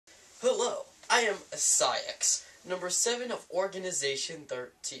Hello, I am Saix, number 7 of Organization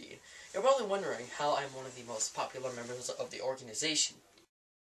 13. You're probably wondering how I'm one of the most popular members of the organization.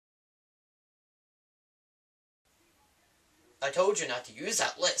 I told you not to use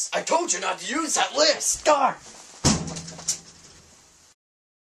that list. I told you not to use that list! Darn!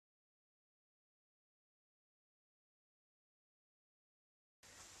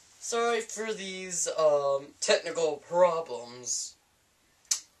 Sorry for these, technical problems.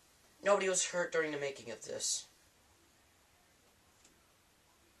 Nobody was hurt during the making of this.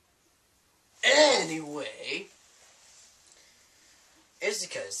 Anyway, it's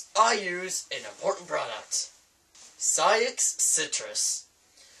because I use an important product. Saix Sitrus.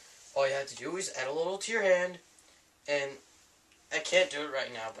 All you have to do is add a little to your hand, and I can't do it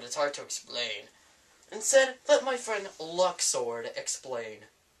right now, but it's hard to explain. Instead, let my friend Luxord explain.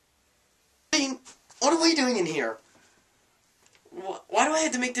 What are we doing in here? Why do I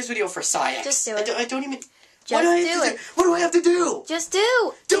have to make this video for Saix? Just do it. I don't even... Just do it. What do I have to do? Just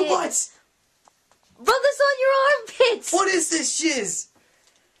do. Do what? Rub this on your armpits. What is this shiz?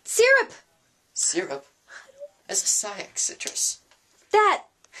 Syrup. Syrup? That's a Saix Sitrus. That.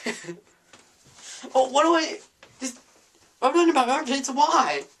 Oh, what do I... I'm talking about armpits.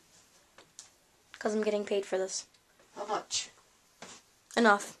 Why? Because I'm getting paid for this. How much?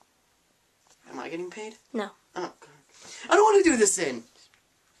 Enough. Am I getting paid? No. Oh, God. I don't want to do this then.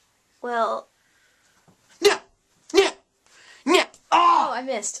 Well. Yeah. Oh, I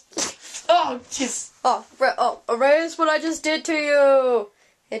missed. Oh, jeez. Erase what I just did to you.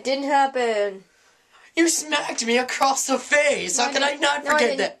 It didn't happen. You smacked me across the face. How can I not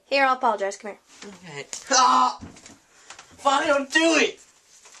forget that? Here, I'll apologize. Come here. Okay. Ah! Fine, I'll do it.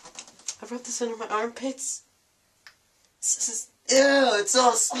 I rubbed this under my armpits. This is... Ew, it's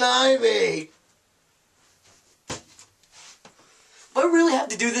all slimy. Do I really have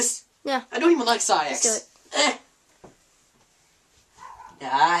to do this? Yeah. I don't even like Saix. Let's do it.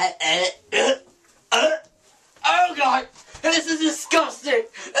 Oh God, this is disgusting.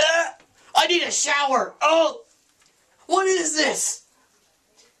 I need a shower. Oh, what is this?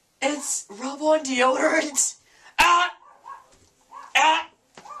 It's rub-on deodorant.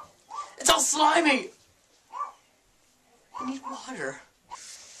 It's all slimy. I need water.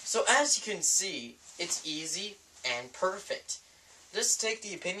 So as you can see, it's easy and perfect. Just take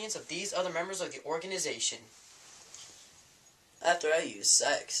the opinions of these other members of the organization. After I use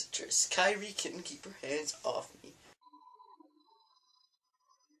Saix Sitrus, Kyrie couldn't keep her hands off me.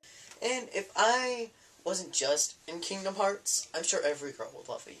 And if I wasn't just in Kingdom Hearts, I'm sure every girl would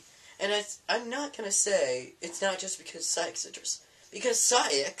love me. And I'm not gonna say it's not just because Saix Sitrus, because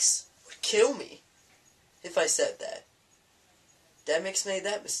Saix would kill me if I said that. Demix made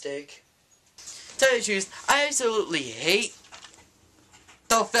that mistake. Tell you the truth, I absolutely hate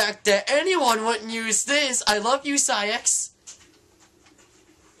the fact that anyone wouldn't use this. I love you, Saix.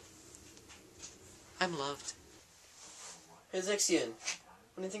 I'm loved. Here's XIII.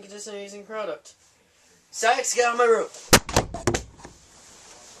 What do you think of this amazing product? Saix, get out of my room.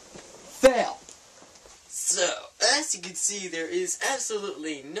 Fail. So, as you can see, there is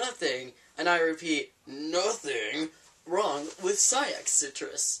absolutely nothing, and I repeat, nothing, wrong with Saix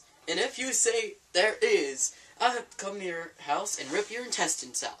Sitrus. And if you say there is, I'll have to come to your house and rip your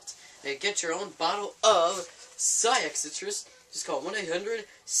intestines out. And get your own bottle of Saix Sitrus. Just call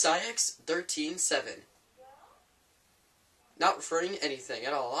 1-800-SAIX-137. Not referring to anything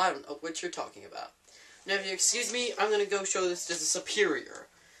at all. I don't know what you're talking about. Now, if you excuse me, I'm going to go show this to the superior.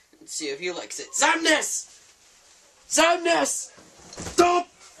 And see if he likes it. Zamness! Zamness! Stop!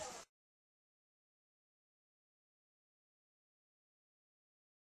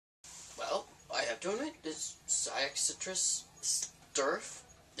 Well, I have to admit, this Saix Sitrus stuff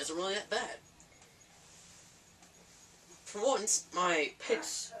isn't really that bad. For once, my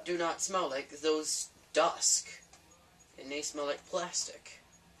pits do not smell like those dusk. And they smell like plastic.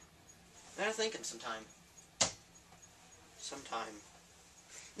 I gotta thank him sometime.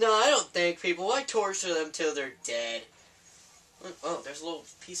 No, I don't thank people. I torture them till they're dead. Oh, there's a little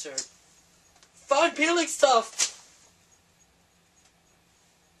piece of fine peeling stuff.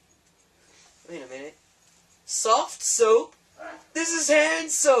 Wait a minute. Soft soap? This is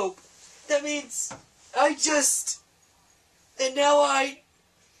hand soap. That means and now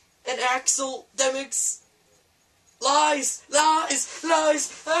and Axel Demix. Lies! No! I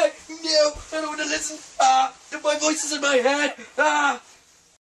don't want to listen. My voice is in my head.